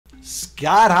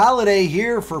Scott Holiday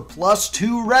here for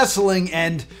 +2 Wrestling,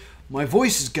 and my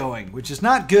voice is going, which is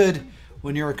not good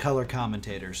when you're a color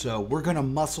commentator. So we're going to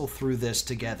muscle through this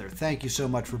together. Thank you so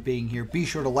much for being here. Be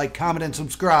sure to like, comment, and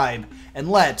subscribe, and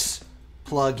let's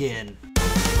plug in.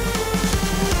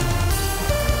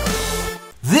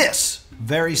 This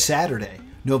very Saturday,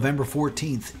 November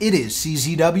 14th, it is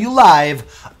CZW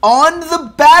Live on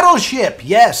the Battleship.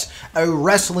 Yes, a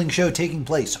wrestling show taking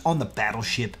place on the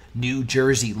Battleship, New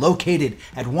Jersey, located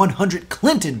at 100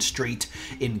 Clinton Street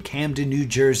in Camden, New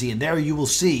Jersey. And there you will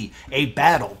see a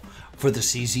battle for the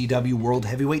CZW World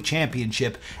Heavyweight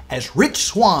Championship as Rich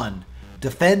Swann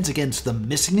defends against the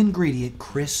missing ingredient,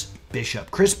 Chris Bishop.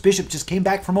 Chris Bishop just came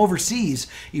back from overseas.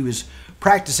 He was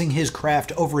practicing his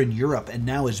craft over in Europe and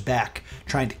now is back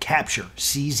trying to capture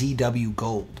CZW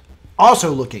Gold.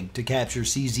 Also looking to capture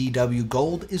CZW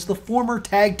Gold is the former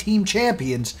tag team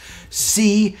champions,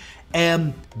 CMD.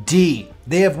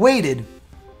 They have waited,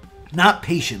 not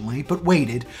patiently, but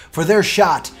waited for their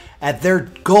shot at their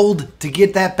gold to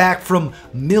get that back from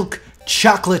Milk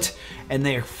Chocolate, and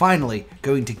they are finally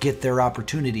going to get their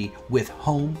opportunity with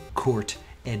home court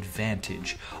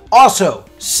advantage. Also,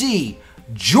 see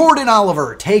Jordan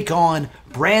Oliver take on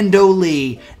Brando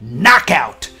Lee,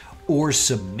 knockout or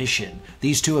submission.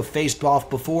 These two have faced off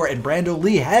before, and Brando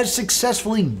Lee has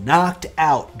successfully knocked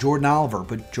out Jordan Oliver,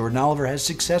 but Jordan Oliver has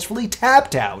successfully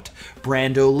tapped out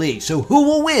Brando Lee. So who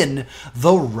will win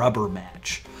the rubber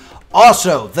match?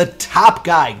 Also, the top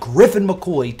guy, Griffin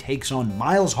McCoy, takes on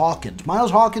Miles Hawkins.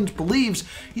 Miles Hawkins believes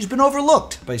he's been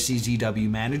overlooked by CZW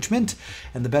management,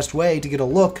 and the best way to get a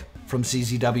look from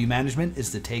CZW management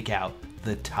is to take out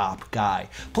the top guy.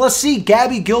 Plus, see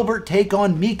Gabby Gilbert take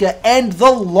on Mika and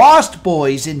the Lost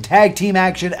Boys in tag team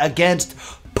action against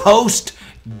Post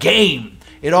Game.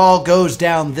 It all goes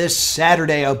down this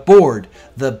Saturday aboard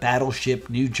the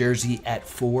Battleship, New Jersey at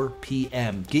 4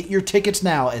 p.m. Get your tickets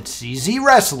now at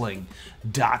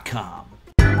czwrestling.com.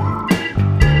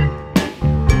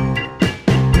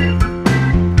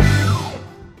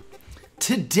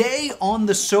 Today on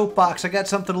the Soapbox, I got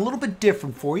something a little bit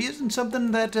different for you, and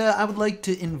something that I would like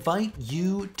to invite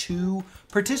you to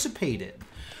participate in.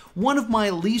 One of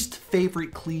my least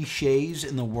favorite cliches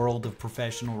in the world of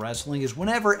professional wrestling is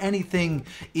whenever anything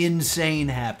insane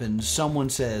happens, someone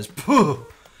says, "Pooh,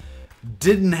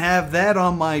 didn't have that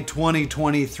on my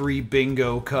 2023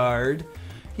 bingo card."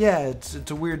 Yeah, it's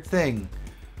a weird thing.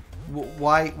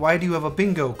 Why do you have a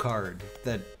bingo card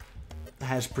that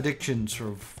has predictions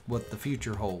of what the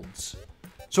future holds?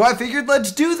 So I figured,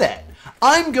 let's do that.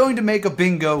 I'm going to make a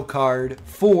bingo card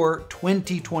for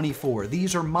 2024.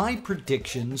 These are my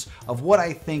predictions of what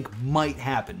I think might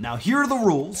happen. Now, here are the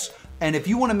rules, and if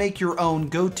you want to make your own,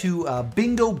 go to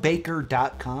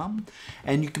bingobaker.com,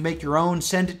 and you can make your own,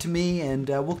 send it to me, and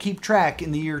we'll keep track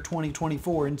in the year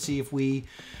 2024 and see if we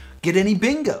get any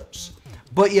bingos.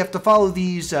 But you have to follow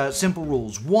these simple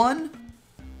rules. 1,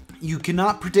 you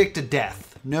cannot predict a death.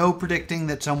 No predicting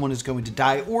that someone is going to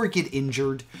die or get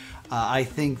injured. I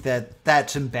think that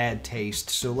that's in bad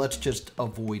taste, so let's just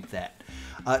avoid that.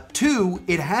 2,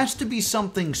 it has to be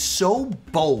something so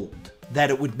bold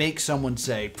that it would make someone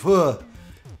say, "Puh,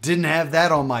 didn't have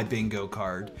that on my bingo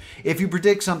card." If you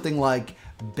predict something like,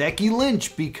 Becky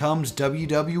Lynch becomes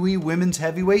WWE Women's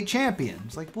Heavyweight Champion,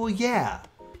 it's like, well, yeah.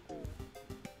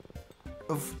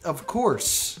 Of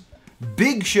course.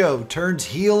 Big Show turns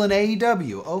heel in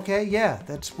AEW. Okay, yeah,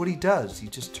 that's what he does. He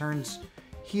just turns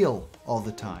heel all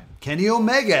the time. Kenny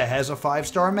Omega has a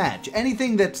 5-star match.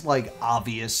 Anything that's like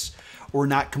obvious or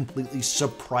not completely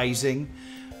surprising,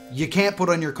 you can't put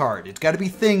on your card. It's got to be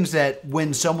things that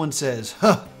when someone says,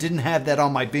 "Huh, didn't have that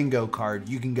on my bingo card,"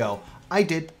 you can go, "I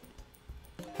did."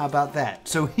 How about that?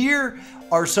 So here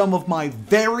are some of my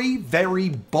very, very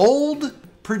bold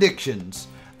predictions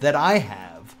that I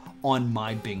have on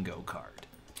my bingo card.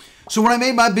 So when I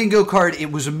made my bingo card,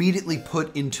 it was immediately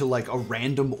put into like a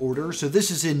random order. So this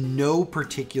is in no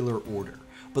particular order.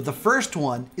 But the first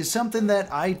one is something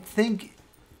that I think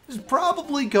is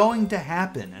probably going to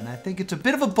happen. And I think it's a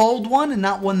bit of a bold one and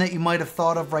not one that you might have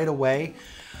thought of right away.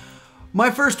 My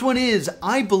first one is,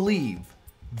 I believe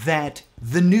that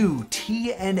the new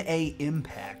TNA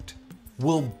Impact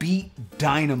will beat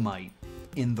Dynamite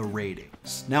in the ratings.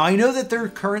 Now, I know that they're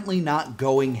currently not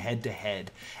going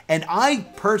head-to-head, and I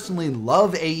personally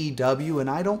love AEW, and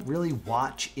I don't really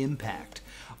watch Impact,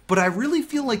 but I really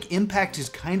feel like Impact has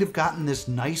kind of gotten this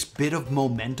nice bit of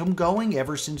momentum going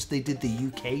ever since they did the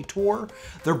UK tour.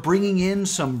 They're bringing in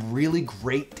some really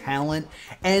great talent,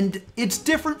 and it's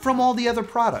different from all the other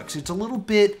products. It's a little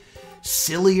bit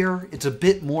sillier, it's a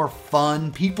bit more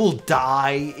fun, people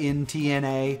die in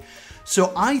TNA.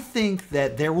 So I think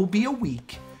that there will be a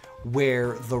week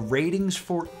where the ratings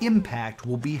for Impact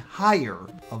will be higher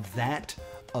of that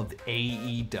of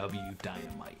AEW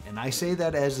Dynamite. And I say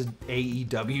that as an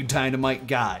AEW Dynamite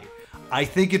guy. I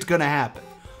think it's going to happen.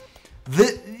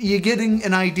 You're getting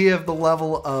an idea of the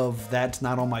level of that's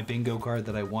not on my bingo card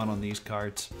that I want on these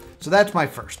cards. So that's my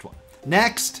first one.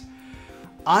 Next,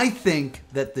 I think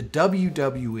that the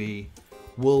WWE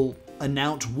will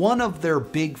announce one of their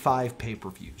big 5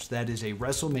 pay-per-views. That is a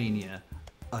WrestleMania,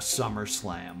 a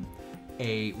SummerSlam,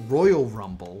 a Royal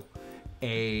Rumble,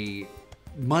 a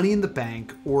Money in the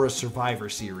Bank, or a Survivor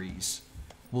Series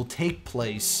will take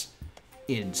place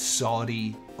in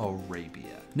Saudi Arabia.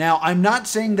 Now, I'm not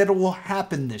saying that it will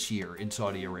happen this year in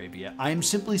Saudi Arabia. I'm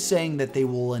simply saying that they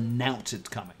will announce it's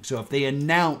coming. So if they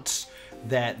announce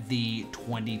that the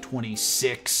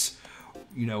 2026,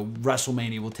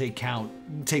 WrestleMania will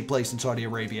take place in Saudi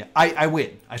Arabia, I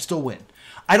win. I still win.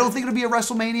 I don't think it'll be a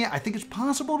WrestleMania. I think it's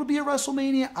possible to be a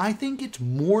WrestleMania. I think it's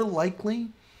more likely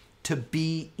to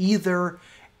be either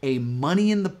a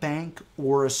Money in the Bank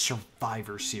or a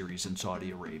Survivor Series in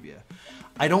Saudi Arabia.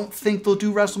 I don't think they'll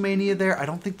do WrestleMania there. I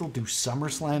don't think they'll do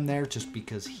SummerSlam there just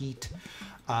because heat.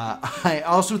 There's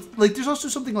also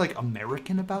something like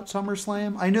American about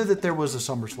SummerSlam. I know that there was a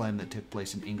SummerSlam that took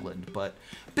place in England, but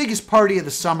biggest party of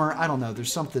the summer, I don't know.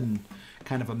 There's something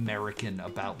kind of American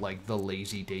about like the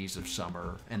lazy days of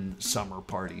summer and summer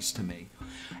parties to me.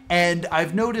 And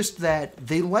I've noticed that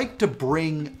they like to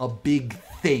bring a big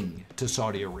thing to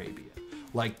Saudi Arabia.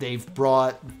 Like they've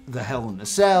brought the Hell in a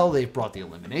Cell, they've brought the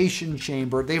Elimination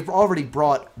Chamber, they've already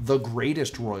brought the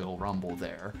greatest Royal Rumble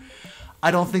there.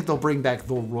 I don't think they'll bring back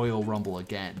the Royal Rumble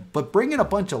again. But bringing a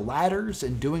bunch of ladders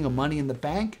and doing a Money in the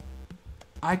Bank,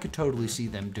 I could totally see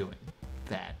them doing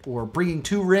that. Or bringing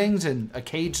 2 rings and a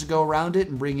cage to go around it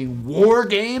and bringing war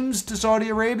games to Saudi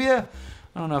Arabia.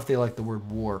 I don't know if they like the word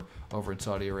war over in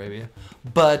Saudi Arabia.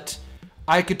 But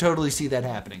I could totally see that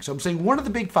happening. So I'm saying one of the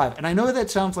big 5. And I know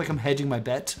that sounds like I'm hedging my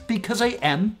bets because I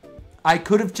am. I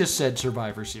could have just said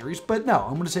Survivor Series. But no,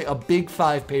 I'm going to say a big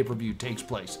 5 pay-per-view takes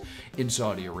place in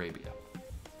Saudi Arabia.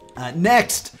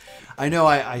 Next, I know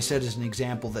I said as an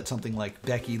example that something like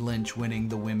Becky Lynch winning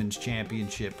the Women's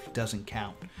Championship doesn't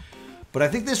count. But I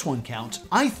think this one counts.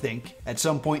 I think at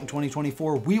some point in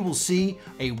 2024, we will see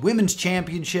a Women's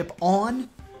Championship on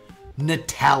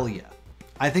Natalya.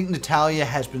 I think Natalya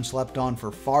has been slept on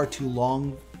for far too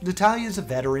long. Natalya is a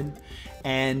veteran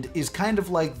and is kind of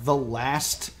like the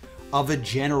last of a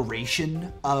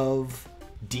generation of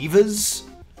divas.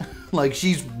 Like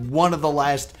she's one of the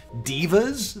last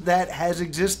divas that has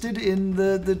existed in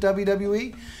the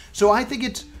WWE. So I think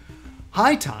it's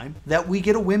high time that we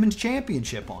get a Women's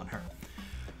Championship on her.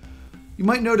 You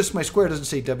might notice my square doesn't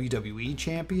say WWE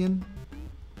Champion.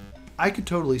 I could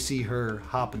totally see her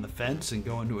hopping the fence and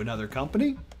going to another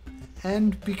company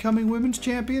and becoming Women's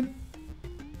Champion.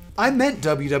 I meant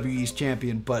WWE's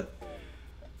Champion, but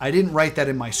I didn't write that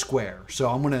in my square. So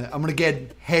I'm gonna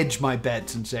hedge my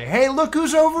bets and say, hey, look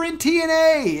who's over in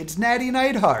TNA. It's Natty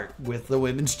Neidhart with the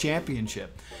Women's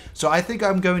Championship. So I think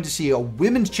I'm going to see a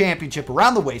Women's Championship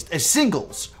around the waist, a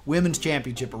singles Women's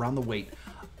Championship around the waist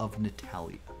of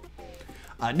Natalya.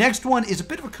 Next one is a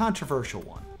bit of a controversial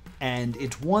one. And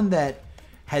it's one that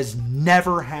has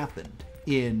never happened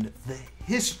in the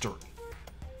history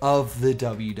of the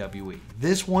WWE.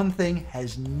 This one thing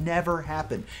has never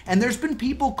happened. And there's been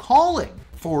people calling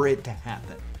for it to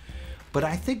happen. But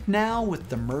I think now with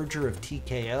the merger of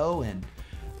TKO and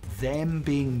them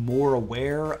being more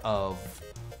aware of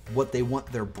what they want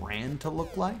their brand to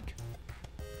look like,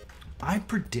 I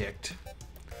predict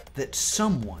that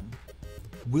someone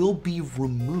will be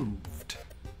removed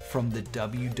from the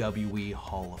WWE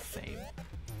Hall of Fame.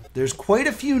 There's quite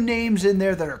a few names in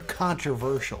there that are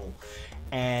controversial,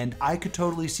 and I could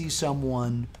totally see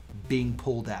someone being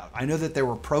pulled out. I know that there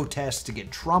were protests to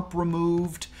get Trump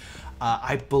removed.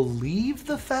 I believe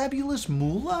the Fabulous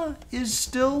Moolah is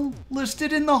still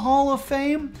listed in the Hall of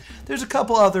Fame. There's a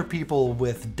couple other people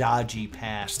with dodgy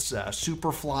pasts.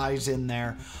 Superfly's in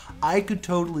there. I could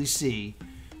totally see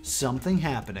something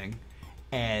happening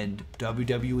and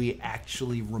WWE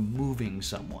actually removing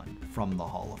someone from the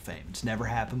Hall of Fame. It's never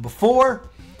happened before,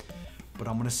 but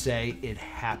I'm going to say it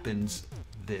happens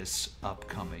this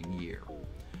upcoming year.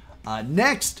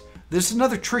 Next, this is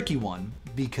another tricky one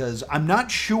because I'm not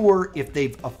sure if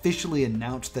they've officially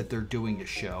announced that they're doing a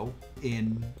show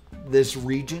in this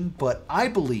region, but I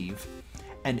believe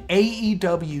an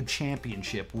AEW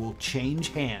championship will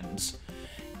change hands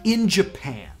in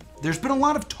Japan. There's been a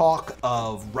lot of talk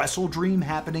of Wrestle Dream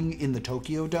happening in the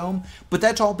Tokyo Dome, but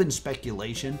that's all been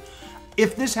speculation.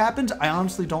 If this happens, I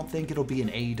honestly don't think it'll be an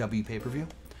AEW pay-per-view.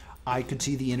 I could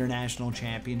see the International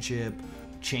Championship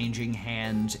changing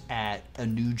hands at a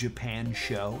New Japan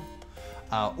show.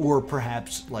 Or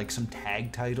perhaps like some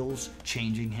tag titles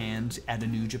changing hands at a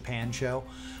New Japan show.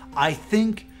 I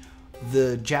think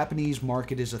the Japanese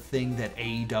market is a thing that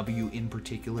AEW in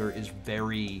particular is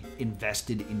very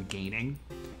invested in gaining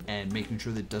and making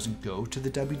sure that it doesn't go to the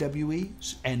WWE.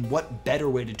 And what better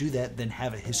way to do that than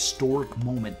have a historic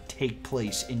moment take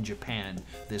place in Japan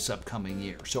this upcoming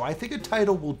year. So I think a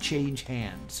title will change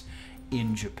hands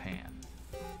in Japan.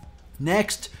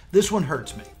 Next, this one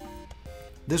hurts me.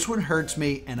 This one hurts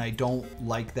me, and I don't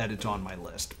like that it's on my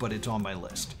list, but it's on my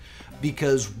list.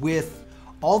 Because with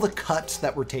all the cuts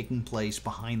that were taking place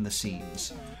behind the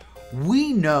scenes,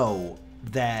 we know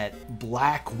that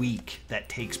Black Week that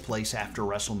takes place after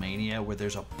WrestleMania, where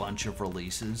there's a bunch of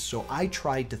releases. So I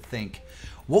tried to think,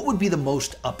 what would be the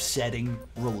most upsetting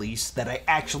release that I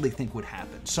actually think would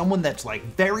happen? Someone that's like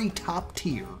very top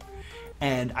tier,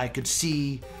 and I could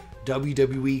see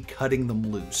WWE cutting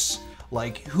them loose.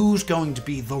 Like, who's going to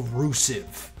be the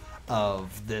Rusev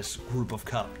of this group of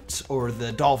cuts, or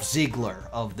the Dolph Ziggler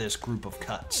of this group of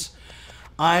cuts?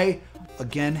 I,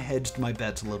 again, hedged my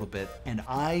bets a little bit, and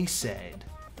I said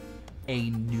a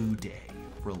New Day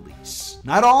release.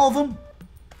 Not all of them,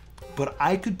 but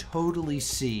I could totally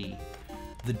see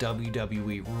the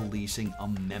WWE releasing a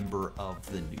member of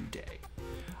the New Day.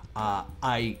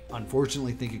 I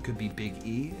unfortunately think it could be Big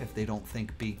E if they don't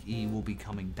think Big E will be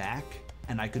coming back.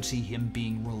 And I could see him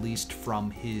being released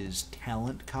from his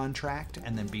talent contract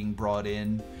and then being brought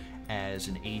in as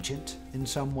an agent in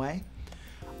some way.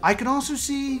 I could also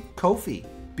see Kofi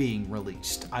being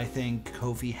released. I think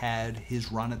Kofi had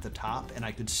his run at the top, and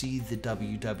I could see the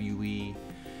WWE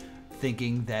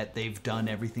thinking that they've done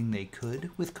everything they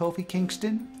could with Kofi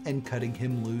Kingston and cutting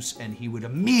him loose, and he would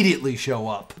immediately show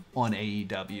up on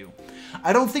AEW.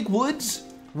 I don't think Woods,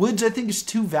 I think, is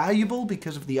too valuable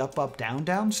because of the up, down,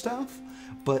 down stuff.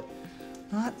 But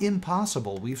not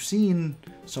impossible. We've seen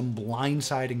some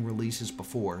blindsiding releases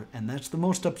before, and that's the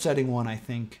most upsetting one I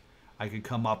think I could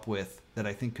come up with that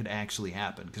I think could actually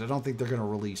happen, because I don't think they're going to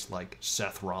release like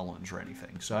Seth Rollins or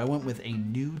anything. So I went with a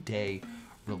New Day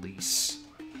release.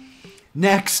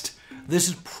 Next, this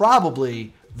is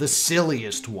probably the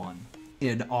silliest one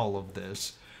in all of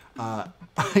this.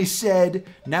 I said,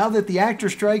 now that the actor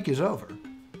strike is over,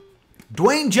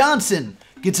 Dwayne Johnson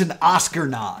gets an Oscar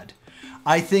nod.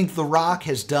 I think The Rock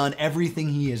has done everything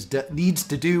he needs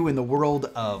to do in the world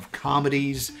of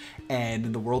comedies and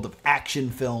in the world of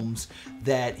action films,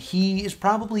 that he is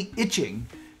probably itching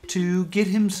to get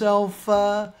himself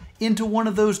into one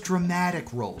of those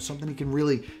dramatic roles, something he can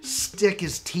really stick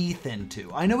his teeth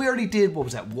into. I know we already did, what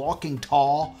was that, Walking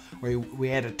Tall, where we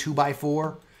had a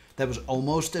 2x4 that was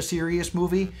almost a serious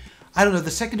movie. I don't know,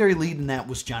 the secondary lead in that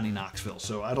was Johnny Knoxville,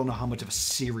 so I don't know how much of a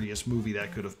serious movie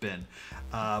that could have been.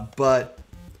 But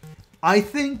I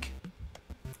think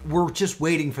we're just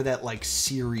waiting for that, like,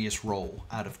 serious role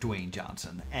out of Dwayne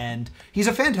Johnson. And he's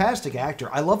a fantastic actor.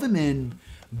 I love him in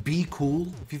Be Cool.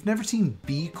 If you've never seen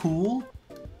Be Cool,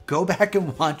 go back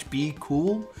and watch Be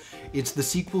Cool. It's the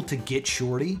sequel to Get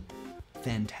Shorty.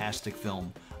 Fantastic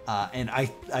film. And I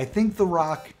think The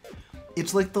Rock,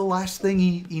 it's like the last thing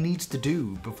he needs to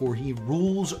do before he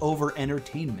rules over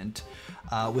entertainment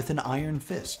with an iron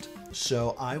fist.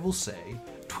 So I will say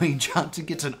Dwayne Johnson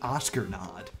gets an Oscar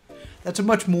nod. That's a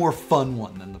much more fun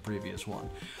one than the previous one.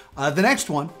 The next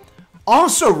one,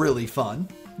 also really fun,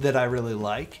 that I really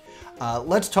like.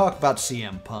 Let's talk about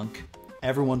CM Punk.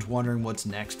 Everyone's wondering what's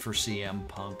next for CM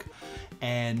Punk.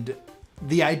 And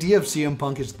the idea of CM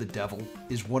Punk as the devil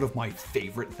is one of my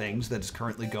favorite things that is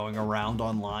currently going around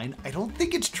online. I don't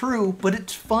think it's true, but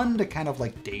it's fun to kind of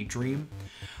like daydream.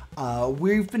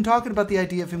 We've been talking about the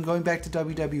idea of him going back to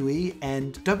WWE,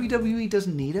 and WWE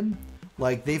doesn't need him.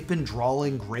 Like, they've been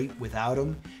drawing great without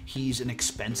him. He's an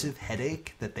expensive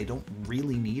headache that they don't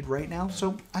really need right now,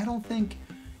 so I don't think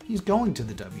he's going to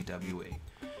the WWE.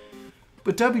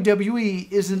 But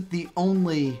WWE isn't the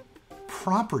only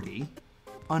property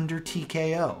under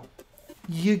TKO.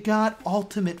 You got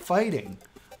Ultimate Fighting,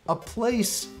 a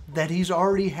place that he's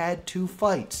already had 2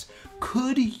 fights.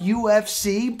 Could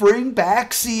UFC bring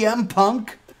back CM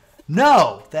Punk?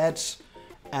 No, that's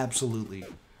absolutely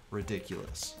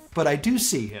ridiculous. But I do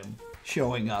see him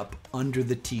showing up under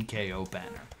the TKO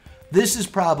banner. This is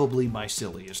probably my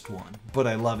silliest one, but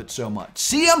I love it so much.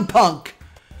 CM Punk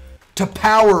to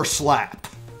power slap.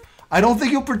 I don't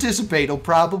think he'll participate. He'll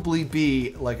probably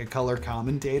be like a color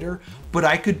commentator, but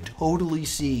I could totally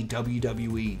see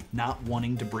WWE not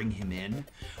wanting to bring him in,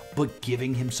 but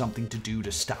giving him something to do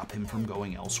to stop him from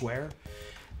going elsewhere.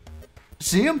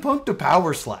 CM Punk to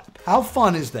power slap. How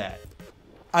fun is that?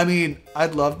 I mean,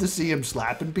 I'd love to see him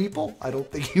slapping people. I don't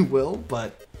think he will,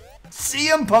 but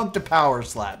CM Punk to power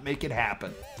slap. Make it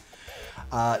happen.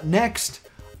 Next,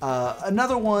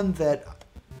 another one that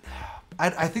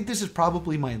I think this is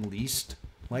probably my least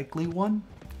likely one,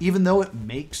 even though it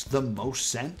makes the most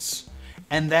sense,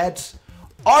 and that's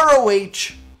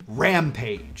ROH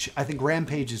Rampage. I think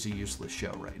Rampage is a useless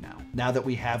show right now. Now that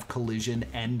we have Collision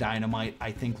and Dynamite,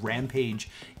 I think Rampage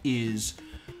is,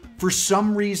 for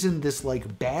some reason, this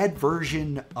like bad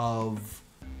version of...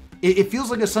 It feels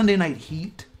like a Sunday Night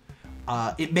Heat.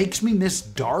 It makes me miss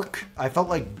Dark. I felt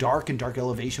like Dark and Dark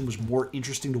Elevation was more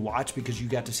interesting to watch because you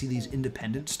got to see these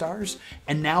independent stars.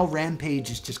 And now Rampage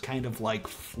is just kind of like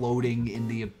floating in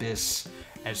the abyss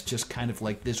as just kind of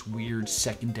like this weird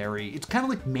secondary. It's kind of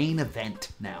like main event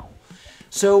now.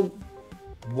 So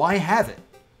why have it?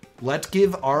 Let's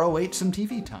give ROH some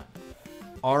TV time.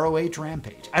 ROH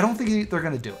Rampage. I don't think they're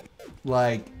going to do it.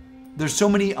 Like, there's so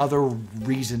many other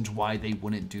reasons why they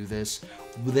wouldn't do this.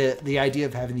 The idea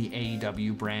of having the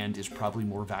AEW brand is probably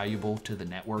more valuable to the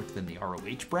network than the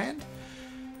ROH brand.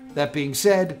 That being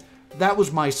said, that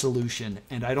was my solution,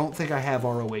 and I don't think I have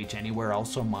ROH anywhere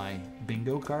else on my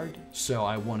bingo card, so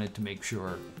I wanted to make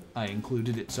sure I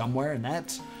included it somewhere, and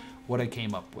that's what I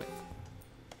came up with.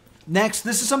 Next,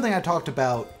 this is something I talked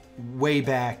about way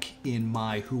back in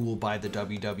my Who Will Buy the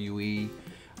WWE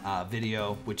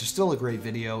video, which is still a great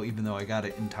video, even though I got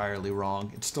it entirely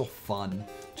wrong. It's still fun.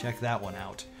 Check that one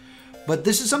out. But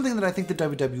this is something that I think the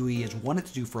WWE has wanted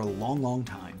to do for a long, long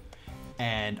time,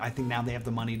 and I think now they have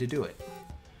the money to do it.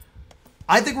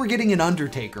 I think we're getting an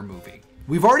Undertaker movie.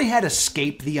 We've already had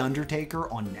Escape the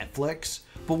Undertaker on Netflix,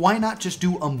 but why not just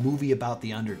do a movie about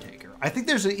the Undertaker? I think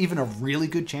there's even a really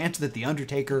good chance that the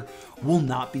Undertaker will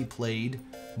not be played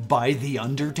by the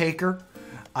Undertaker.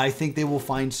 I think they will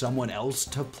find someone else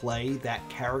to play that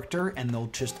character, and they'll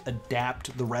just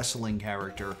adapt the wrestling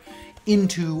character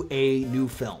into a new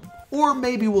film. Or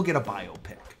maybe we'll get a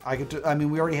biopic. I mean,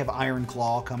 we already have Iron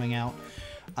Claw coming out.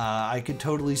 I could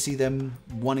totally see them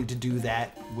wanting to do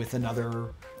that with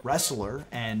another wrestler,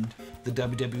 and the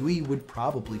WWE would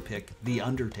probably pick The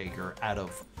Undertaker out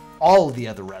of all of the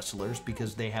other wrestlers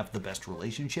because they have the best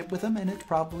relationship with him, and it's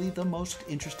probably the most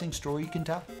interesting story you can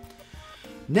tell.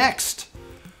 Next,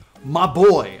 my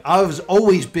boy. I've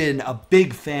always been a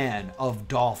big fan of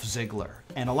Dolph Ziggler,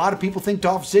 and a lot of people think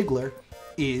Dolph Ziggler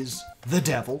is the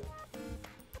devil.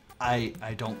 I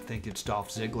don't think it's Dolph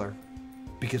Ziggler,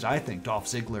 because I think Dolph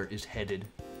Ziggler is headed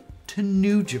to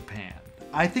New Japan.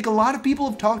 I think a lot of people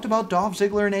have talked about Dolph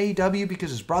Ziggler in AEW because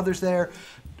his brother's there.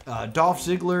 Dolph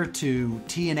Ziggler to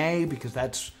TNA because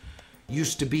that's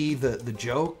used to be the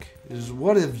joke. Is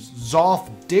what is Zolf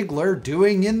Diggler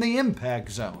doing in the Impact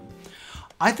Zone?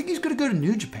 I think he's going to go to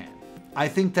New Japan. I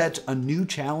think that's a new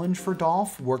challenge for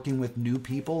Dolph, working with new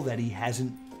people that he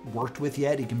hasn't worked with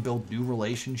yet. He can build new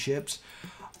relationships.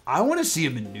 I want to see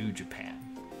him in New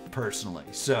Japan, personally.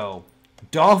 So,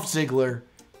 Dolph Ziggler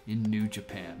in New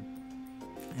Japan.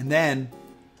 And then,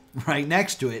 right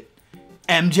next to it,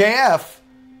 MJF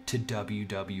to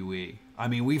WWE. I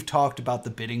mean, we've talked about the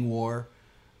bidding war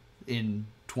in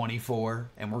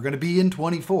 24, and we're going to be in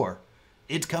 24.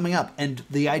 It's coming up. And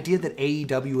the idea that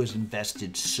AEW has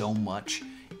invested so much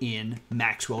in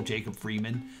Maxwell Jacob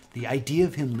Freeman, the idea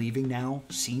of him leaving now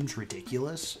seems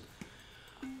ridiculous.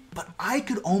 But I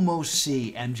could almost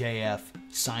see MJF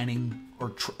signing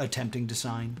or attempting to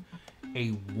sign a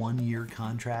one-year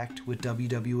contract with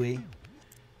WWE.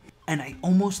 And I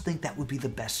almost think that would be the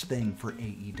best thing for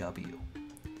AEW.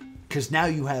 Because now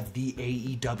you have the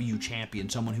AEW champion,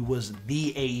 someone who was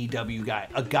the AEW guy.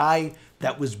 A guy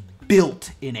that was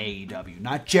built in AEW.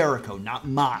 Not Jericho, not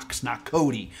Mox, not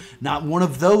Cody, not one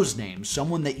of those names.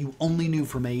 Someone that you only knew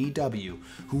from AEW,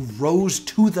 who rose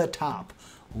to the top,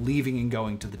 leaving and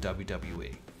going to the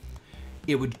WWE.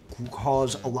 It would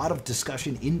cause a lot of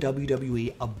discussion in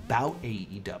WWE about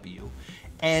AEW,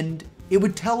 and it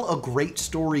would tell a great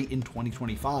story in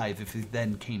 2025 if it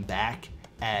then came back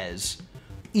as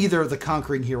either the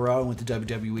conquering hero, I went to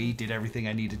WWE, did everything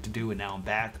I needed to do, and now I'm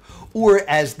back, or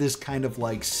as this kind of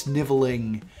like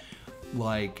sniveling,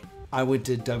 like, I went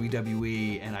to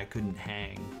WWE and I couldn't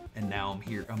hang, and now I'm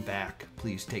here, I'm back,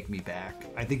 please take me back.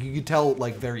 I think you could tell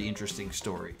like very interesting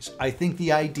stories. I think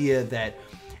the idea that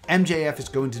MJF is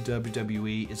going to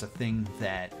WWE is a thing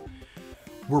that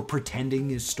we're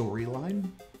pretending is storyline,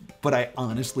 but I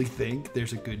honestly think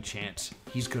there's a good chance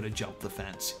he's going to jump the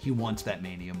fence. He wants that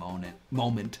Mania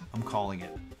moment, I'm calling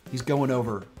it. He's going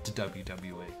over to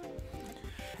WWE.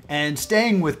 And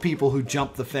staying with people who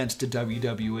jumped the fence to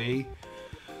WWE,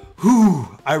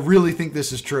 I really think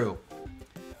this is true.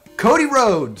 Cody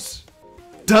Rhodes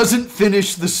doesn't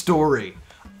finish the story.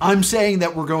 I'm saying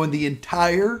that we're going the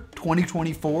entire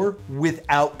 2024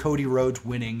 without Cody Rhodes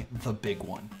winning the big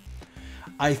one.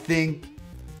 I think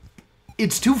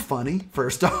it's too funny,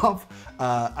 first off.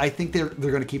 I think they're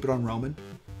going to keep it on Roman.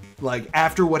 Like,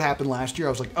 after what happened last year,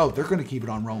 I was like, oh, they're going to keep it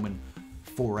on Roman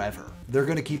forever. They're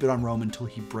going to keep it on Roman until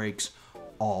he breaks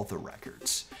all the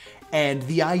records. And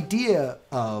the idea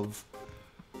of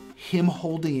him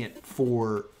holding it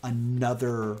for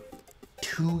another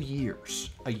 2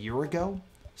 years, a year ago,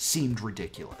 seemed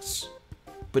ridiculous.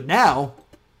 But now,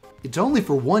 it's only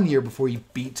for 1 year before he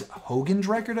beats Hogan's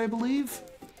record, I believe.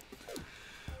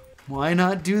 Why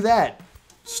not do that?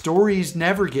 Stories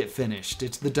never get finished.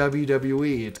 It's the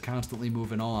WWE. It's constantly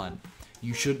moving on.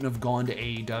 You shouldn't have gone to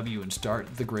AEW and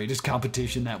start the greatest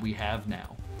competition that we have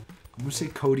now. I'm going to say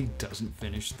Cody doesn't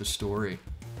finish the story.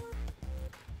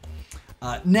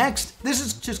 Next, this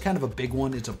is just kind of a big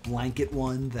one. It's a blanket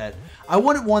one that I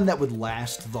wanted one that would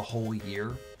last the whole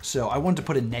year. So I wanted to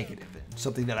put a negative in,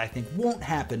 something that I think won't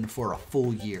happen for a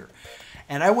full year.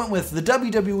 And I went with the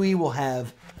WWE will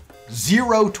have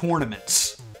 0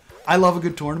 tournaments. I love a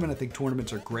good tournament. I think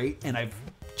tournaments are great. And I've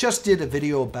just did a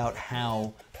video about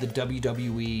how the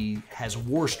WWE has a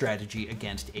war strategy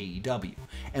against AEW.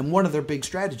 And one of their big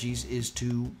strategies is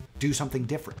to do something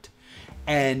different.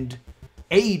 And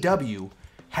AEW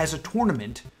has a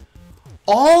tournament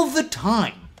all the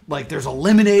time. Like, there's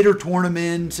eliminator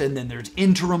tournaments, and then there's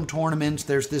interim tournaments.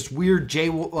 There's this weird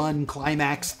J1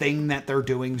 climax thing that they're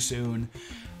doing soon.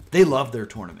 They love their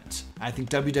tournaments. I think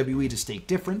WWE, to stay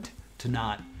different, to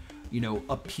not,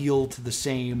 appeal to the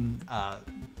same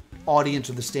audience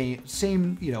or the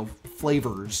same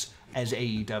flavors as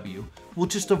AEW, will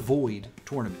just avoid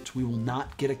tournaments. We will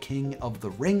not get a King of the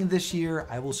Ring this year.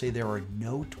 I will say there are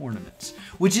no tournaments,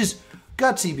 which is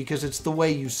gutsy because it's the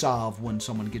way you solve when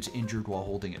someone gets injured while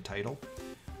holding a title.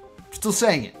 Still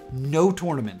saying it, no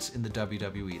tournaments in the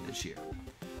WWE this year.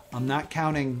 I'm not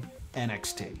counting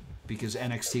NXT because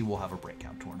NXT will have a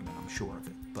breakout tournament, I'm sure of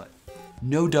it, but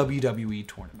no WWE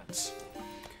tournaments.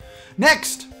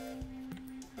 Next,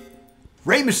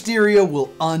 Rey Mysterio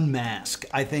will unmask.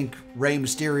 I think Rey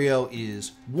Mysterio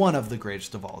is one of the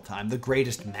greatest of all time, the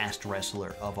greatest masked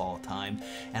wrestler of all time,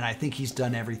 and I think he's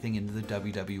done everything in the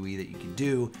WWE that you can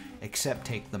do except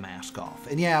take the mask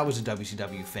off. And yeah, I was a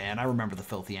WCW fan. I remember the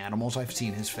Filthy Animals. I've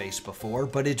seen his face before,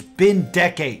 but it's been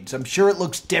decades. I'm sure it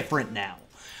looks different now.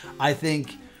 I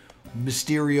think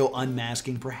Mysterio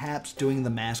unmasking, perhaps doing the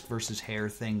mask versus hair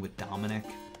thing with Dominic,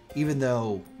 even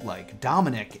though like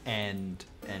Dominic and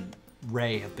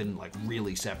Rey have been like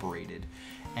really separated,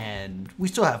 and we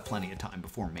still have plenty of time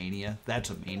before Mania. That's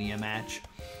a Mania match.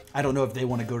 I don't know if they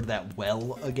want to go to that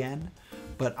well again,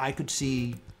 but I could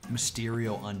see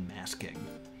Mysterio unmasking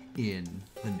in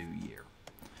the new year.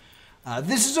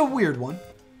 This is a weird one,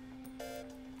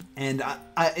 and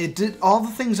it did all the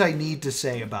things I need to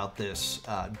say about this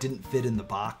didn't fit in the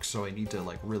box, so I need to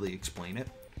like really explain it.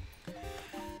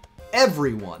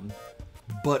 Everyone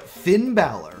but Finn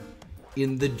Balor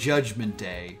in the Judgment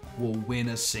Day will win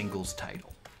a singles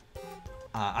title.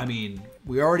 I mean,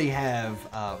 we already have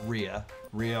Rhea.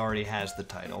 Rhea already has the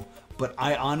title. But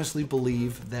I honestly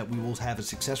believe that we will have a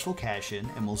successful cash-in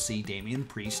and we'll see Damian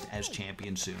Priest as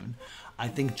champion soon. I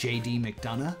think JD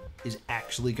McDonough is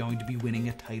actually going to be winning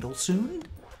a title soon.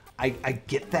 I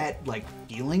get that like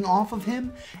feeling off of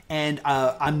him, and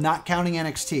I'm not counting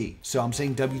NXT, so I'm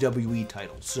saying WWE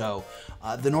titles. So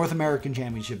the North American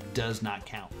Championship does not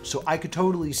count. So I could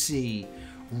totally see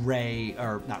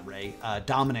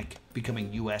Dominic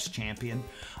becoming US champion.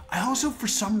 I also, for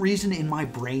some reason in my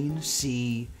brain,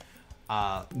 see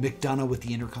McDonough with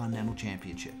the Intercontinental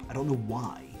Championship. I don't know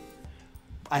why.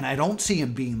 And I don't see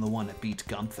him being the one that beats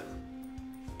Gunther.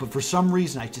 But for some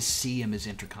reason, I just see him as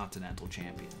Intercontinental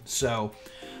Champion. So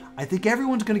I think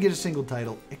everyone's going to get a single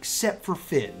title except for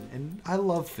Finn. And I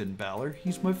love Finn Balor.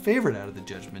 He's my favorite out of the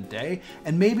Judgment Day.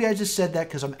 And maybe I just said that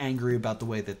because I'm angry about the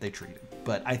way that they treat him.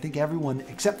 But I think everyone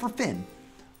except for Finn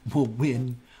will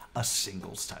win a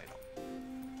singles title.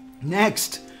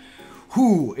 Next,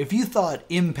 if you thought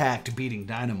Impact beating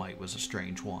Dynamite was a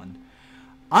strange one,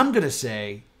 I'm going to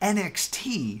say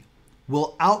NXT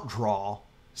will outdraw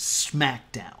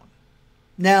SmackDown.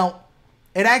 Now,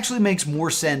 it actually makes more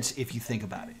sense if you think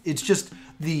about it. It's just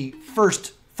the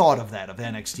first thought of that, of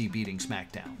NXT beating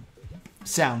SmackDown.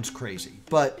 Sounds crazy.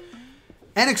 But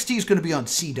NXT is going to be on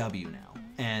CW now,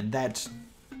 and that's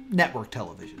network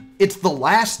television. It's the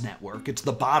last network. It's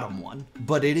the bottom one,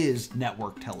 but it is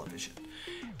network television.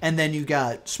 And then you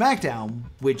got SmackDown,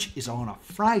 which is on a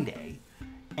Friday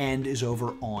and is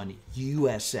over on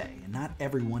USA. And not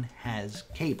everyone has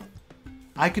cable.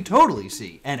 I could totally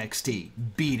see NXT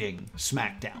beating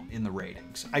SmackDown in the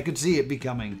ratings. I could see it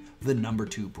becoming the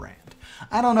 #2 brand.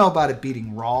 I don't know about it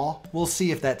beating Raw. We'll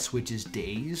see if that switches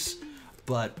days.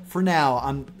 But for now,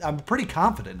 I'm pretty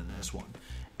confident in this one.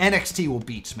 NXT will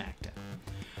beat SmackDown.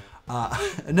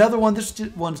 Another one, this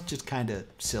one's just kind of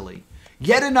silly.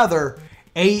 Yet another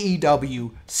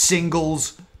AEW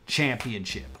Singles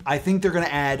Championship. I think they're going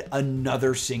to add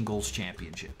another Singles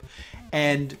Championship.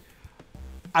 And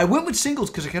I went with singles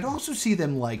because I could also see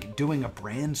them like doing a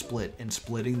brand split and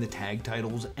splitting the tag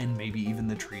titles and maybe even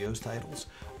the trios titles.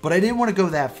 But I didn't want to go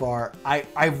that far.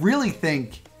 I really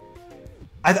think,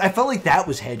 I felt like that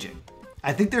was hedging.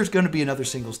 I think there's going to be another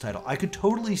singles title. I could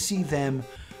totally see them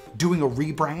doing a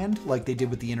rebrand like they did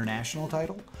with the international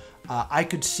title. I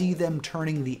could see them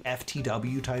turning the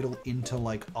FTW title into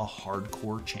like a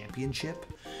hardcore championship.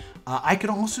 I could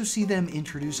also see them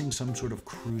introducing some sort of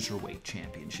cruiserweight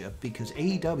championship because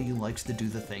AEW likes to do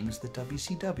the things that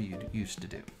WCW used to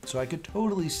do. So I could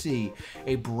totally see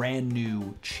a brand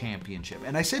new championship.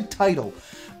 And I said title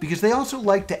because they also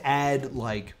like to add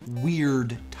like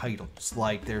weird titles.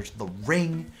 Like there's the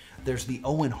Ring, there's the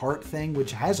Owen Hart thing,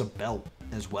 which has a belt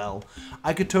as well.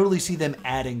 I could totally see them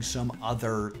adding some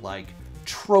other like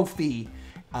trophy.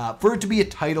 For it to be a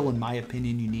title, in my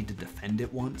opinion, you need to defend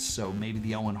it once, so maybe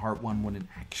the Owen Hart one wouldn't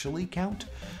actually count.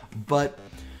 But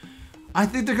I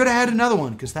think they're going to add another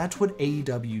one, because that's what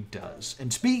AEW does.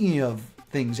 And speaking of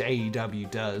things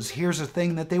AEW does, here's a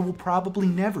thing that they will probably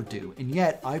never do, and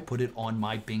yet I put it on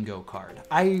my bingo card.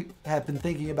 I have been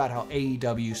thinking about how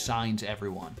AEW signs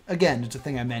everyone. Again, it's a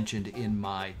thing I mentioned in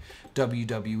my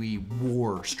WWE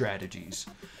War strategies.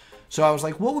 So I was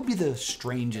like, what would be the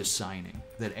strangest signing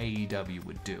that AEW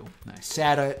would do? And I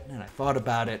sat it and I thought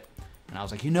about it. And I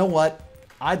was like, you know what?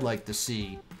 I'd like to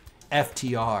see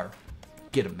FTR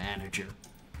get a manager.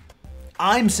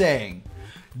 I'm saying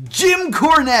Jim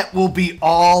Cornette will be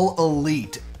all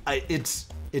elite. It's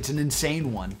an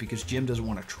insane one because Jim doesn't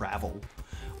want to travel.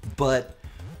 But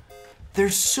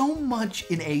there's so much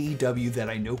in AEW that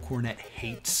I know Cornette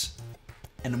hates.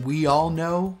 And we all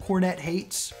know Cornette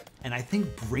hates. And I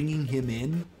think bringing him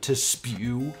in to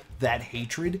spew that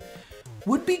hatred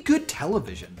would be good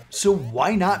television. So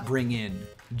why not bring in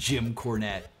Jim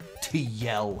Cornette to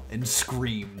yell and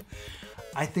scream?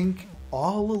 I think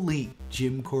all elite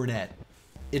Jim Cornette.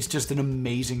 It's just an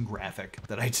amazing graphic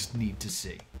that I just need to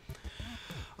see.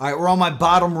 All right, we're on my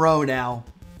bottom row now.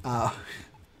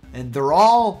 And they're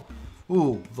all,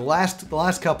 the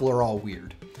last couple are all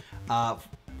weird.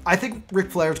 I think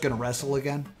Ric Flair's going to wrestle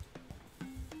again.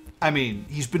 I mean,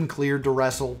 he's been cleared to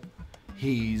wrestle.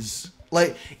 He's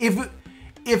like, if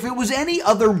it was any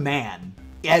other man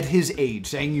at his age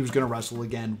saying he was going to wrestle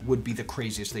again would be the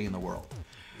craziest thing in the world.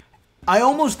 I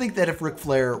almost think that if Ric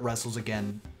Flair wrestles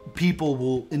again, people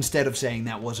will, instead of saying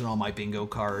that wasn't on my bingo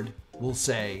card, will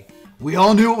say, we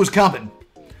all knew it was coming.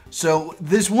 So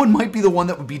this one might be the one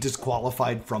that would be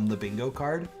disqualified from the bingo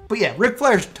card. But yeah, Ric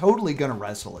Flair's totally going to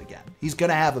wrestle again. He's going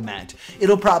to have a match.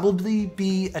 It'll probably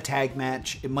be a tag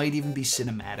match. It might even be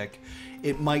cinematic.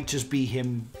 It might just be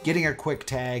him getting a quick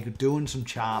tag, doing some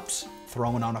chops,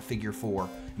 throwing on a figure 4,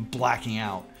 and blacking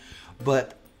out.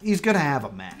 But he's going to have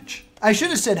a match. I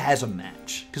should have said has a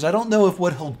match, because I don't know if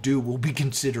what he'll do will be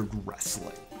considered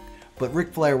wrestling. But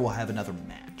Ric Flair will have another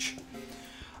match.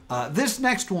 This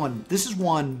next one, this is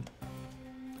one,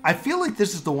 I feel like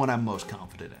this is the one I'm most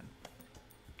confident in.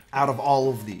 Out of all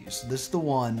of these, this is the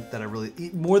one that I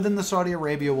really, more than the Saudi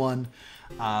Arabia one,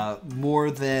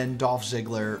 more than Dolph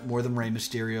Ziggler, more than Rey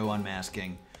Mysterio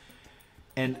unmasking.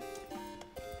 And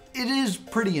it is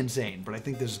pretty insane, but I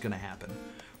think this is going to happen.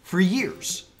 For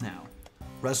years now,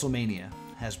 WrestleMania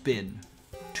has been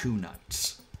 2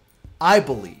 nights. I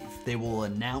believe they will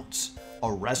announce a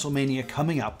WrestleMania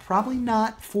coming up, probably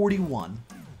not 41,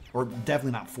 or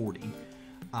definitely not 40,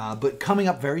 but coming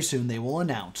up very soon, they will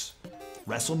announce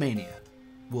WrestleMania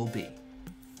will be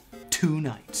 2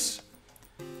 nights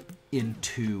in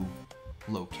 2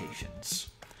 locations.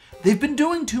 They've been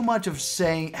doing too much of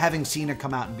having Cena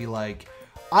come out and be like,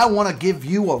 I want to give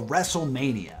you a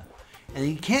WrestleMania. And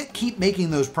you can't keep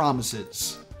making those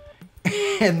promises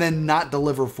and then not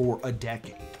deliver for a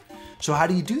decade. So how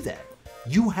do you do that?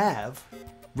 You have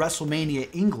WrestleMania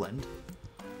England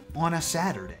on a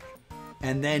Saturday.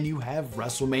 And then you have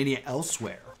WrestleMania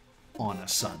elsewhere on a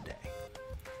Sunday.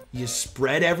 You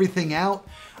spread everything out.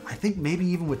 I think maybe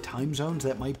even with time zones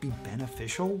that might be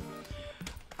beneficial.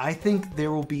 I think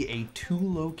there will be a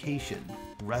 2-location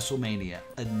WrestleMania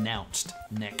announced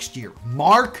next year.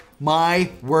 Mark my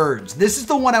words. This is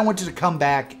the one I want you to come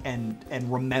back and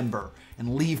remember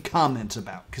and leave comments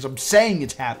about, because I'm saying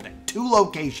it's happening.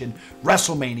 2-location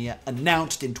WrestleMania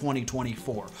announced in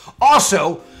 2024.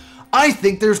 Also, I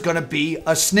think there's going to be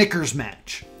a Snickers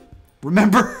match.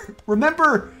 Remember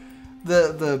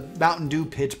the Mountain Dew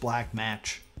Pitch Black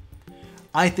match?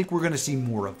 I think we're going to see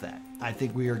more of that. I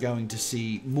think we are going to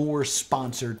see more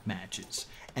sponsored matches.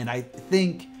 And I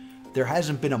think there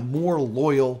hasn't been a more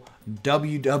loyal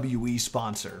WWE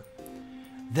sponsor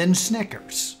than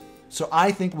Snickers. So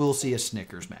I think we'll see a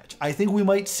Snickers match. I think we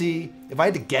might see, if I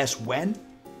had to guess when,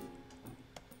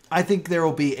 I think there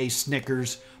will be a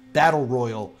Snickers Battle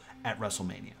Royal at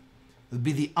WrestleMania. It would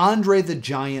be the Andre the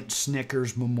Giant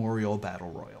Snickers Memorial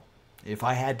Battle Royal. If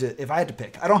I had to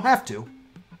pick. I don't have to,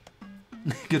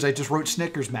 because I just wrote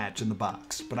Snickers match in the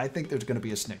box. But I think there's going to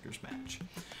be a Snickers match.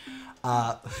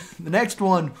 The next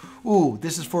one,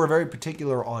 this is for a very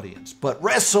particular audience. But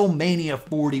WrestleMania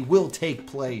 40 will take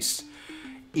place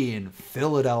in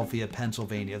Philadelphia,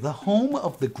 Pennsylvania, the home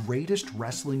of the greatest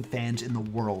wrestling fans in the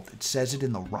world. It says it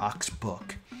in The Rock's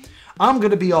book. I'm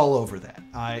going to be all over that.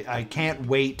 I can't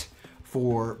wait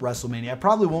for WrestleMania. I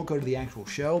probably won't go to the actual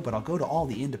show, but I'll go to all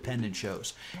the independent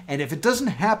shows. And if it doesn't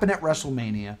happen at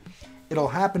WrestleMania, it'll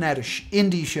happen at an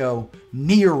indie show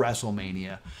near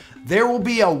WrestleMania. There will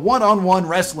be a one-on-one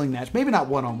wrestling match. Maybe not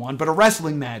one-on-one, but a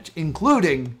wrestling match,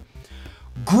 including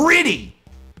Gritty,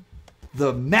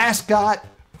 the mascot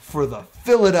for the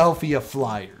Philadelphia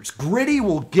Flyers. Gritty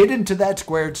will get into that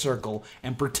squared circle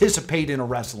and participate in a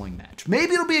wrestling match.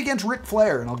 Maybe it'll be against Ric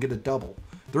Flair and I'll get a double.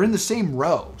 They're in the same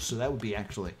row, so that would be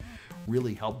actually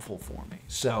really helpful for me.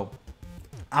 So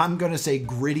I'm going to say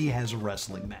Gritty has a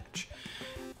wrestling match.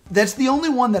 That's the only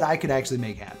one that I could actually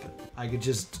make happen. I could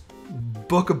just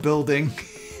book a building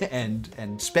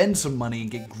and spend some money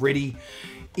and get Gritty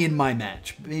in my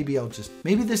match. Maybe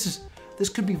this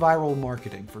could be viral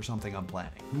marketing for something I'm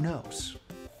planning. Who knows?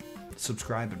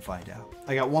 Subscribe and find out.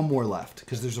 I got one more left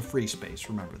because there's a free space.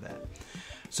 Remember that.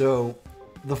 So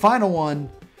the final one,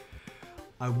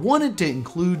 I wanted to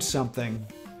include something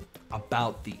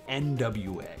about the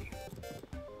NWA.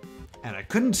 And I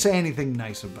couldn't say anything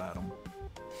nice about them.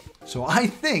 So I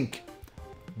think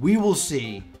we will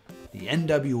see the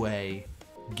NWA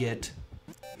get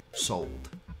sold.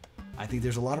 I think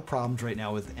there's a lot of problems right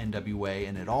now with NWA,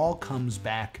 and it all comes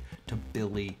back to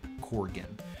Billy Corgan.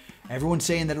 Everyone's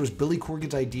saying that it was Billy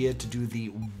Corgan's idea to do the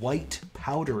white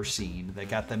powder scene that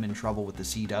got them in trouble with the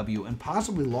CW and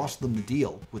possibly lost them the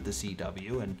deal with the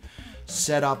CW and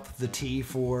set up the T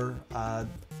for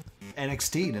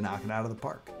NXT to knock it out of the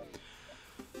park.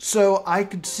 So I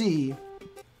could see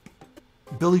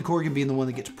Billy Corgan being the one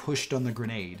that gets pushed on the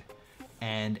grenade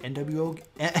and NWA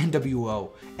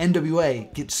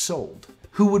gets sold.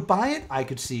 Who would buy it? I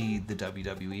could see the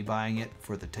WWE buying it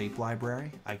for the tape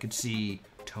library. I could see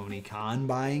Tony Khan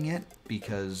buying it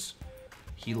because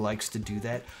he likes to do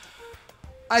that.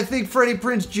 I think Freddie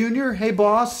Prinze Jr., hey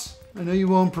boss, I know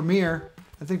you own Premiere.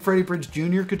 I think Freddie Prinze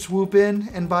Jr. could swoop in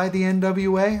and buy the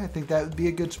NWA. I think that would be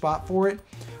a good spot for it.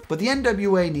 But the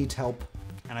NWA needs help,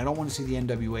 and I don't want to see the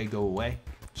NWA go away.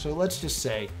 So let's just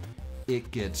say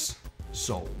it gets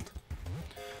sold.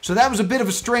 So that was a bit of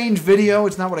a strange video.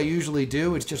 It's not what I usually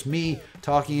do. It's just me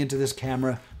talking into this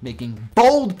camera, making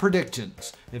bold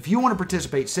predictions. If you want to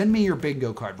participate, send me your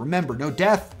bingo card. Remember, no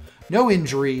death, no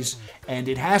injuries, and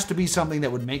it has to be something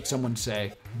that would make someone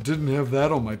say, didn't have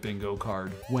that on my bingo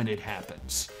card when it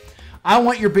happens. I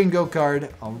want your bingo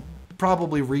card. I'll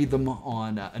probably read them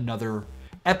on another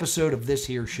episode of this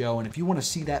here show, and if you want to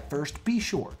see that first, be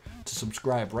sure to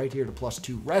subscribe right here to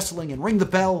 +2 Wrestling and ring the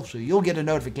bell so you'll get a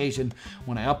notification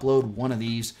when I upload one of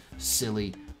these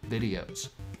silly videos.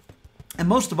 And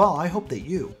most of all, I hope that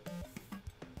you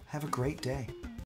have a great day.